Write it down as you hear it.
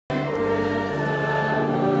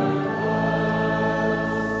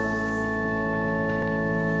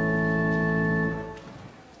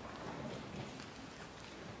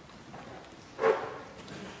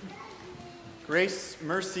Grace,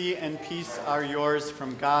 mercy, and peace are yours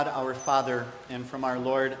from God our Father and from our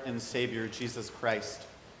Lord and Savior, Jesus Christ.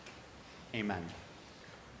 Amen.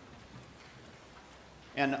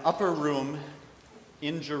 An upper room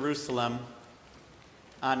in Jerusalem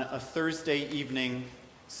on a Thursday evening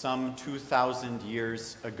some 2,000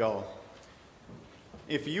 years ago.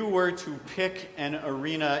 If you were to pick an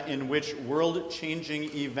arena in which world-changing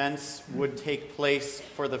events would take place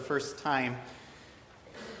for the first time,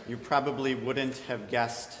 you probably wouldn't have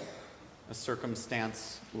guessed a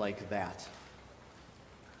circumstance like that.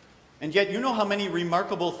 And yet, you know how many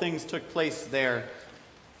remarkable things took place there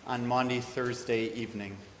on Maundy Thursday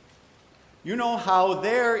evening. You know how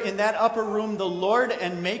there in that upper room, the Lord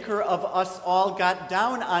and Maker of us all got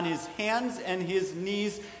down on his hands and his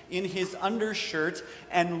knees in his undershirt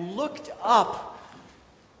and looked up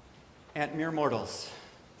at mere mortals,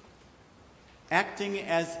 acting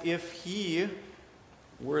as if he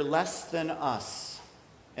were less than us,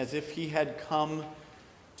 as if he had come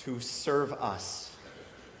to serve us,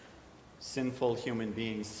 sinful human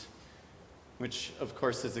beings, which, of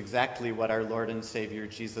course, is exactly what our Lord and Savior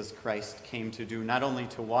Jesus Christ came to do, not only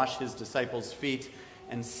to wash his disciples' feet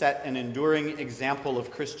and set an enduring example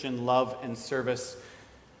of Christian love and service,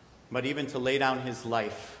 but even to lay down his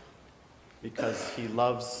life because he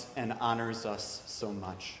loves and honors us so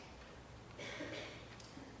much.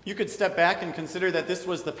 You could step back and consider that this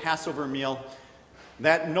was the Passover meal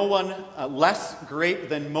that no one less great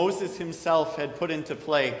than Moses himself had put into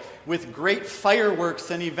play, with great fireworks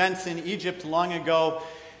and events in Egypt long ago.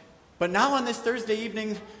 But now on this Thursday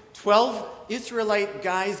evening, 12 Israelite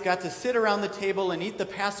guys got to sit around the table and eat the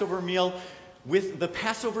Passover meal with the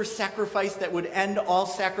Passover sacrifice that would end all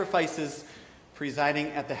sacrifices presiding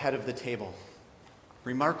at the head of the table.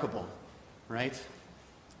 Remarkable, right?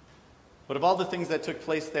 But of all the things that took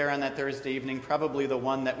place there on that Thursday evening, probably the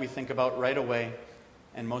one that we think about right away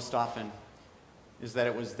and most often is that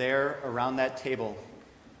it was there around that table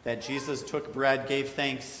that Jesus took bread, gave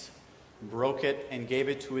thanks, broke it, and gave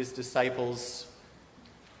it to his disciples.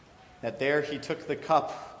 That there he took the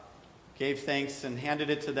cup, gave thanks, and handed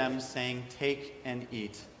it to them, saying, "Take and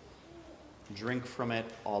eat. Drink from it,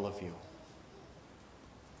 all of you."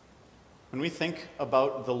 When we think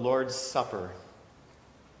about the Lord's Supper,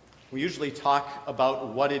 we usually talk about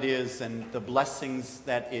what it is and the blessings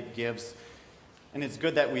that it gives. And it's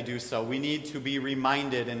good that we do so. We need to be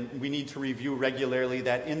reminded and we need to review regularly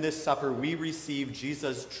that in this supper we receive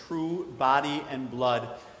Jesus' true body and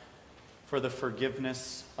blood for the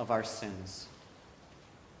forgiveness of our sins.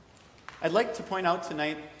 I'd like to point out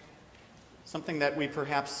tonight something that we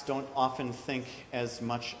perhaps don't often think as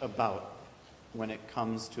much about when it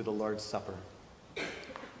comes to the Lord's Supper.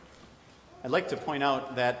 I'd like to point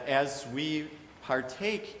out that as we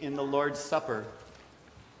partake in the Lord's Supper,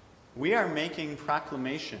 we are making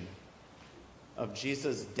proclamation of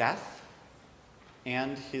Jesus' death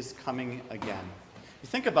and his coming again. You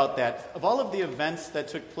think about that. Of all of the events that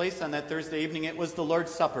took place on that Thursday evening, it was the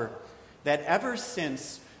Lord's Supper that ever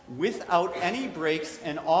since, without any breaks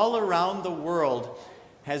and all around the world,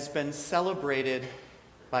 has been celebrated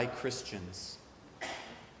by Christians.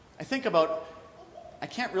 I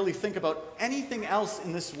can't really think about anything else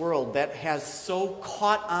in this world that has so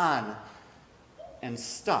caught on and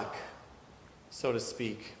stuck, so to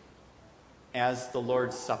speak, as the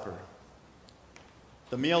Lord's Supper.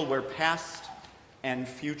 The meal where past and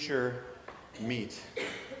future meet.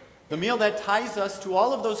 The meal that ties us to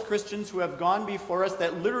all of those Christians who have gone before us,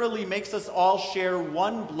 that literally makes us all share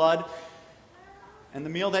one blood, and the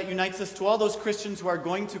meal that unites us to all those Christians who are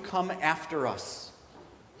going to come after us.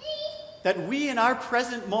 That we in our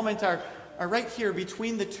present moment are right here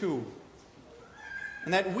between the two.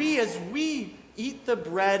 And that we, as we eat the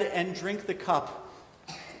bread and drink the cup,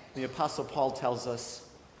 the Apostle Paul tells us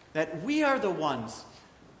that we are the ones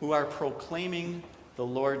who are proclaiming the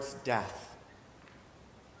Lord's death.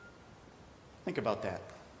 Think about that.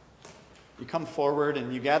 You come forward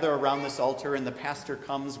and you gather around this altar, and the pastor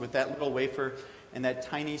comes with that little wafer and that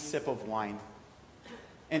tiny sip of wine.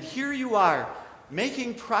 And here you are,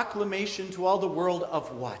 making proclamation to all the world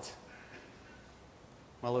of what?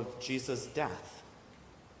 Well, of Jesus' death.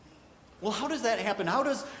 Well, how does that happen? How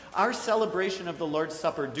does our celebration of the Lord's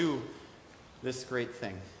Supper do this great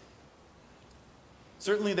thing?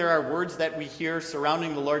 Certainly there are words that we hear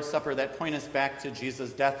surrounding the Lord's Supper that point us back to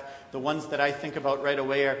Jesus' death. The ones that I think about right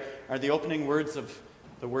away are the opening words of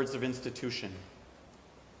the words of institution.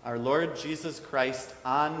 Our Lord Jesus Christ,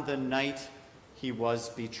 on the night he was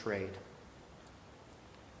betrayed.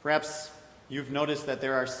 Perhaps You've noticed that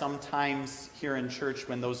there are some times here in church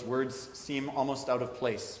when those words seem almost out of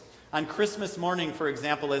place, On Christmas morning, for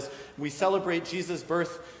example, as we celebrate Jesus'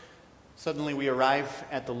 birth, suddenly we arrive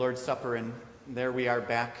at the Lord's Supper, and there we are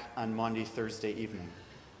back on Maundy Thursday evening.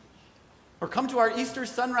 Or come to our Easter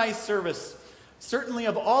sunrise service. Certainly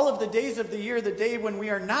of all of the days of the year, the day when we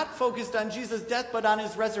are not focused on Jesus' death but on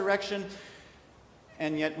his resurrection,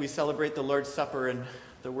 and yet we celebrate the Lord's Supper, and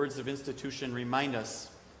the words of institution remind us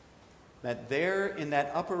that there in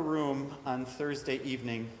that upper room on Thursday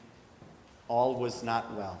evening, all was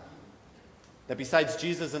not well. That besides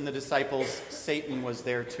Jesus and the disciples, Satan was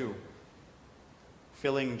there too,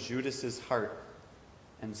 filling Judas's heart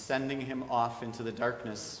and sending him off into the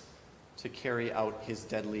darkness to carry out his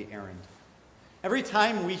deadly errand. Every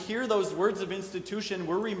time we hear those words of institution,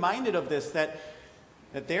 we're reminded of this, that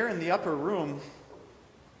there in the upper room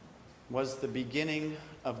was the beginning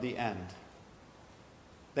of the end.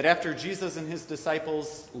 That after Jesus and his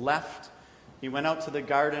disciples left, he went out to the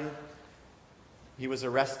garden, he was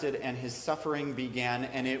arrested, and his suffering began,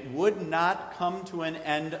 and it would not come to an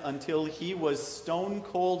end until he was stone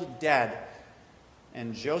cold dead,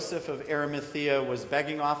 and Joseph of Arimathea was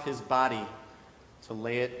begging off his body to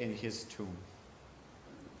lay it in his tomb.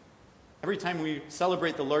 Every time we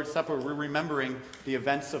celebrate the Lord's Supper, we're remembering the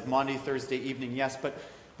events of Maundy Thursday evening, yes,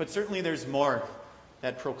 but certainly there's more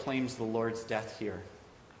that proclaims the Lord's death here.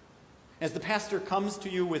 As the pastor comes to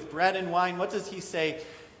you with bread and wine, what does he say?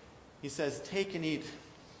 He says, "Take and eat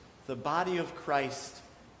the body of Christ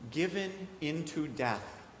given into death."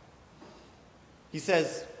 He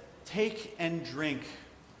says, "Take and drink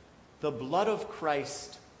the blood of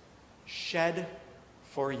Christ shed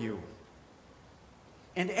for you."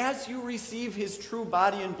 And as you receive his true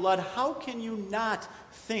body and blood, how can you not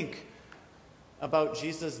think about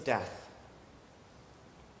Jesus' death?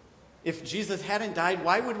 If Jesus hadn't died,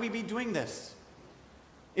 why would we be doing this?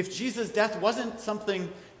 If Jesus' death wasn't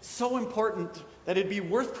something so important that it'd be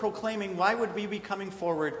worth proclaiming, why would we be coming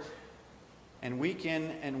forward and week in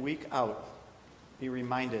and week out be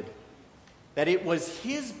reminded that it was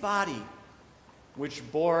his body which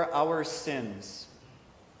bore our sins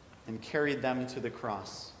and carried them to the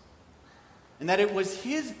cross, and that it was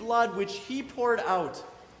his blood which he poured out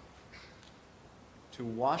to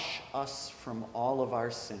wash us from all of our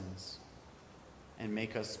sins and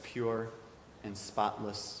make us pure and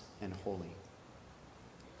spotless and holy?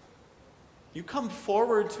 You come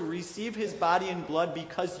forward to receive his body and blood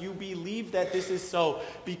because you believe that this is so,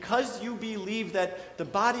 because you believe that the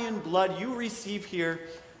body and blood you receive here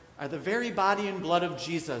are the very body and blood of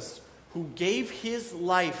Jesus, who gave his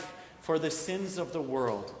life for the sins of the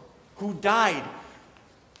world, who died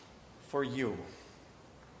for you.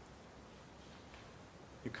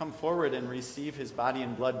 You come forward and receive his body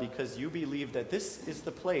and blood because you believe that this is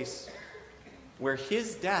the place where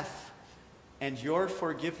his death and your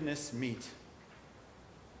forgiveness meet,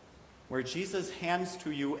 where Jesus hands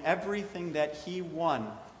to you everything that he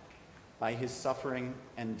won by his suffering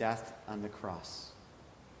and death on the cross.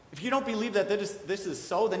 If you don't believe that this is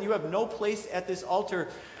so, then you have no place at this altar.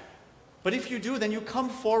 But if you do, then you come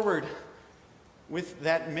forward with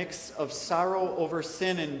that mix of sorrow over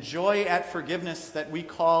sin and joy at forgiveness that we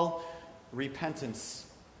call repentance.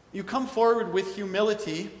 You come forward with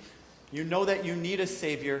humility. You know that you need a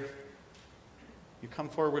Savior. You come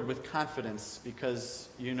forward with confidence because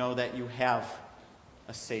you know that you have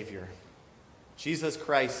a Savior, Jesus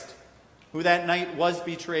Christ, who that night was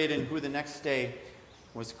betrayed and who the next day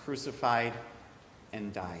was crucified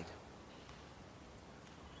and died.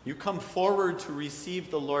 You come forward to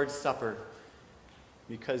receive the Lord's Supper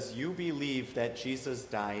because you believe that Jesus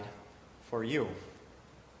died for you.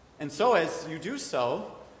 And so as you do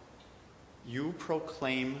so, you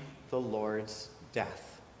proclaim the Lord's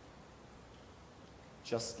death,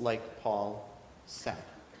 just like Paul said.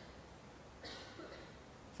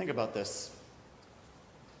 Think about this.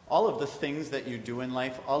 All of the things that you do in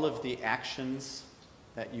life, all of the actions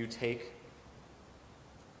that you take,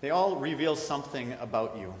 they all reveal something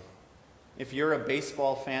about you. If you're a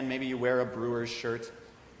baseball fan, maybe you wear a Brewers shirt.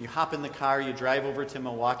 You hop in the car, you drive over to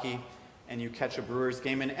Milwaukee, and you catch a Brewers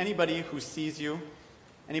game. And anybody who sees you,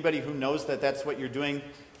 anybody who knows that that's what you're doing,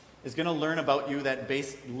 is going to learn about you,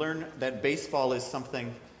 learn that baseball is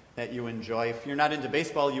something that you enjoy. If you're not into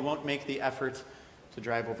baseball, you won't make the effort to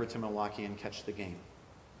drive over to Milwaukee and catch the game.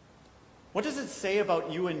 What does it say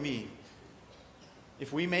about you and me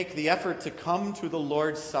if we make the effort to come to the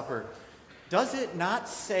Lord's Supper? Does it not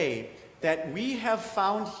say that we have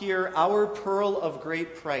found here our pearl of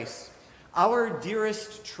great price, our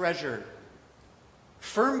dearest treasure,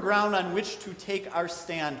 firm ground on which to take our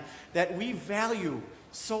stand, that we value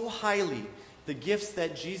so highly the gifts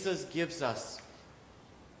that Jesus gives us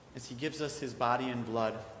as he gives us his body and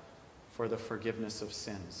blood for the forgiveness of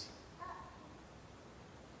sins.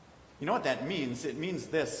 You know what that means? It means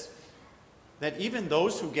this, that even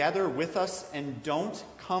those who gather with us and don't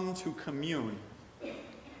come to commune,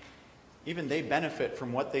 even they benefit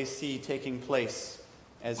from what they see taking place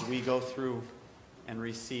as we go through and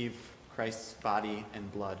receive Christ's body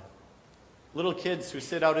and blood. Little kids who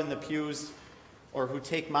sit out in the pews or who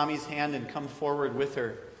take mommy's hand and come forward with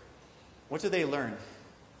her, what do they learn?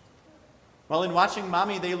 Well, in watching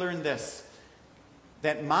mommy, they learn this,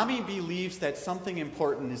 that mommy believes that something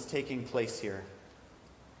important is taking place here,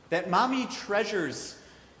 that mommy treasures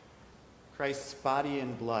Christ's body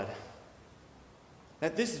and blood,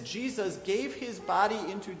 that this Jesus gave his body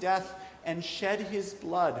into death and shed his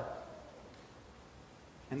blood,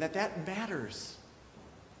 and that matters,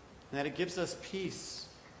 and that it gives us peace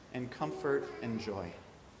and comfort and joy.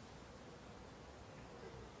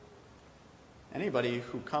 Anybody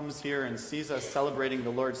who comes here and sees us celebrating the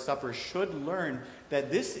Lord's Supper should learn that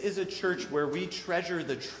this is a church where we treasure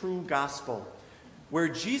the true gospel, where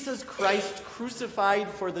Jesus Christ crucified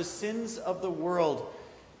for the sins of the world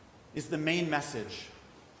is the main message,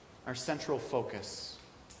 our central focus.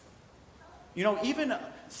 You know, even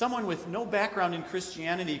someone with no background in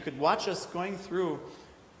Christianity could watch us going through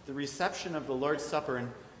the reception of the Lord's Supper, and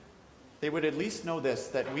they would at least know this,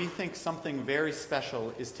 that we think something very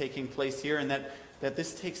special is taking place here, and that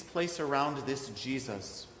this takes place around this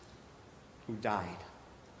Jesus who died.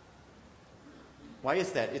 Why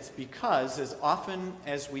is that? It's because as often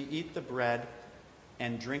as we eat the bread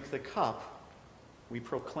and drink the cup, we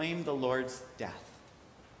proclaim the Lord's death.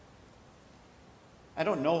 I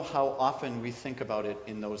don't know how often we think about it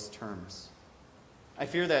in those terms. I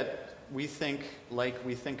fear that we think, like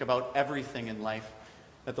we think about everything in life,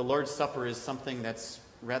 that the Lord's Supper is something that's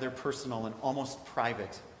rather personal and almost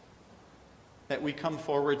private. That we come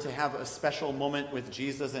forward to have a special moment with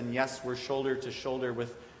Jesus, and yes, we're shoulder to shoulder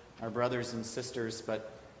with our brothers and sisters,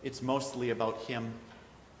 but it's mostly about him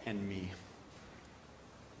and me.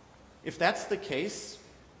 If that's the case,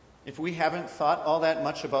 if we haven't thought all that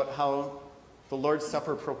much about how the Lord's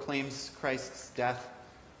Supper proclaims Christ's death,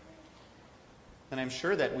 then I'm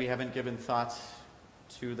sure that we haven't given thought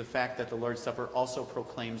to the fact that the Lord's Supper also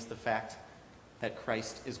proclaims the fact that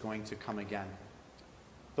Christ is going to come again.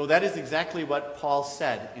 Though that is exactly what Paul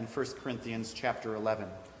said in 1 Corinthians chapter 11.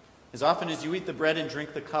 As often as you eat the bread and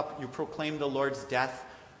drink the cup, you proclaim the Lord's death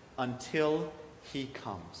until he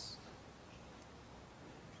comes.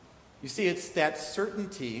 You see, it's that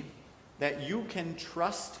certainty that you can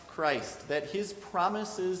trust Christ, that his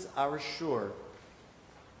promises are sure.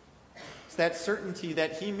 It's that certainty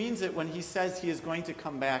that he means it when he says he is going to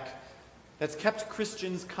come back, that's kept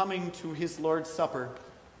Christians coming to his Lord's Supper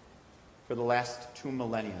for the last 2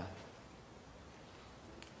 millennia.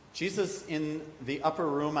 Jesus in the upper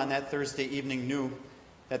room on that Thursday evening knew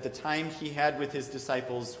that the time he had with his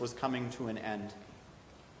disciples was coming to an end.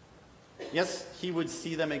 Yes, he would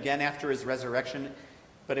see them again after his resurrection,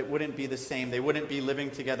 but it wouldn't be the same. They wouldn't be living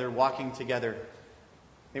together, walking together.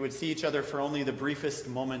 They would see each other for only the briefest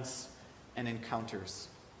moments and encounters.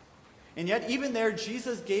 And yet, even there,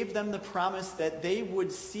 Jesus gave them the promise that they would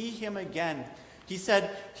see him again. He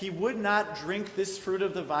said he would not drink this fruit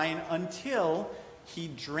of the vine until he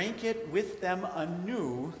drank it with them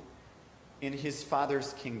anew in his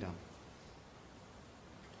Father's kingdom.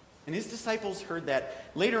 And his disciples heard that.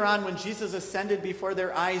 Later on, when Jesus ascended before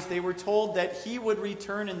their eyes, they were told that he would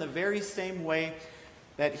return in the very same way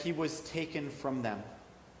that he was taken from them.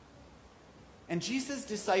 And Jesus'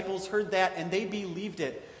 disciples heard that, and they believed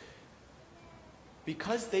it.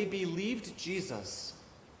 Because they believed Jesus.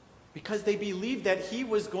 Because they believed that he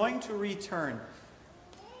was going to return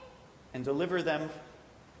and deliver them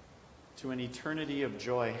to an eternity of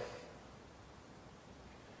joy.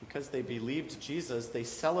 Because they believed Jesus, they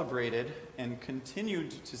celebrated and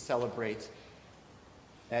continued to celebrate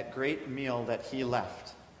that great meal that he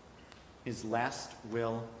left, his last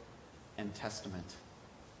will and testament.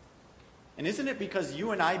 And isn't it because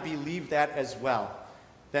you and I believe that as well,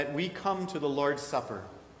 that we come to the Lord's Supper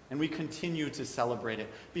and we continue to celebrate it?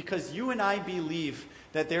 Because you and I believe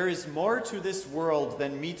that there is more to this world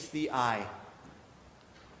than meets the eye,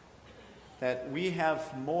 that we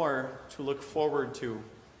have more to look forward to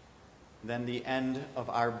than the end of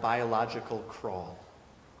our biological crawl.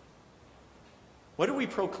 What do we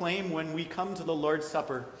proclaim when we come to the Lord's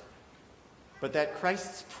Supper? But that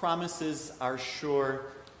Christ's promises are sure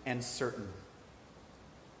and certain.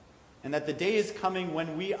 And that the day is coming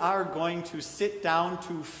when we are going to sit down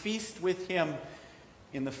to feast with him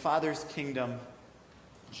in the Father's kingdom,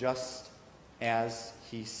 just as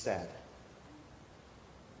he said.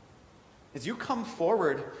 As you come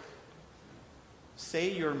forward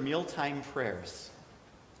say your mealtime prayers.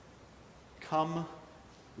 Come,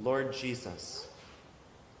 Lord Jesus.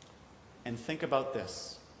 And think about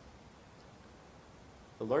this.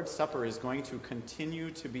 The Lord's Supper is going to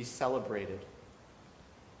continue to be celebrated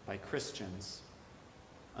by Christians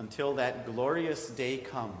until that glorious day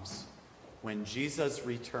comes when Jesus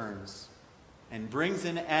returns and brings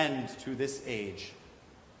an end to this age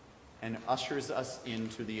and ushers us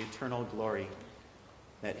into the eternal glory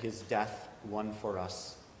that his death won for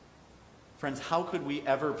us. Friends, how could we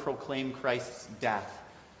ever proclaim Christ's death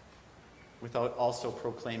without also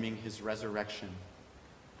proclaiming his resurrection,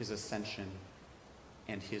 his ascension,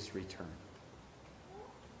 and his return?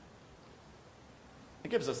 It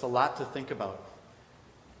gives us a lot to think about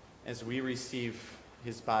as we receive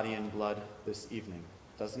his body and blood this evening,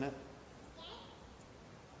 doesn't it?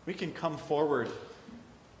 We can come forward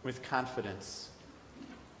with confidence.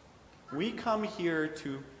 We come here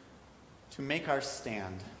to make our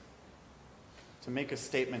stand, to make a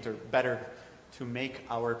statement, or better, to make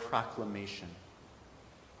our proclamation.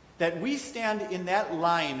 That we stand in that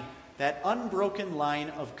line, that unbroken line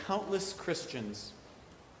of countless Christians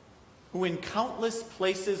who in countless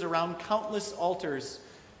places around countless altars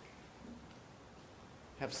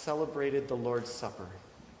have celebrated the Lord's Supper.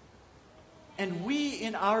 And we,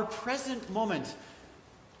 in our present moment,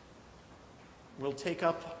 will take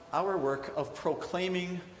up our work of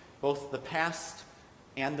proclaiming both the past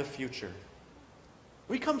and the future.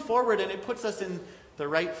 We come forward and it puts us in the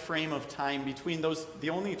right frame of time between the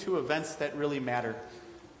only two events that really matter,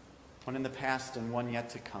 one in the past and one yet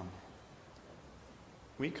to come.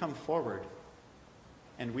 We come forward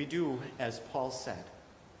and we do as Paul said.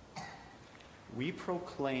 We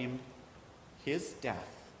proclaim his death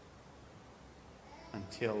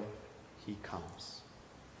until he comes.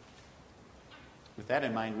 With that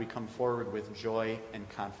in mind, we come forward with joy and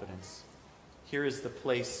confidence. Here is the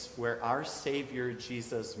place where our Savior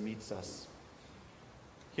Jesus meets us.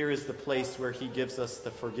 Here is the place where he gives us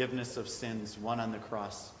the forgiveness of sins won on the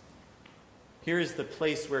cross. Here is the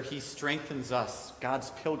place where he strengthens us,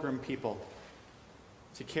 God's pilgrim people,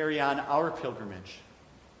 to carry on our pilgrimage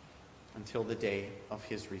until the day of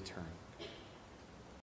his return.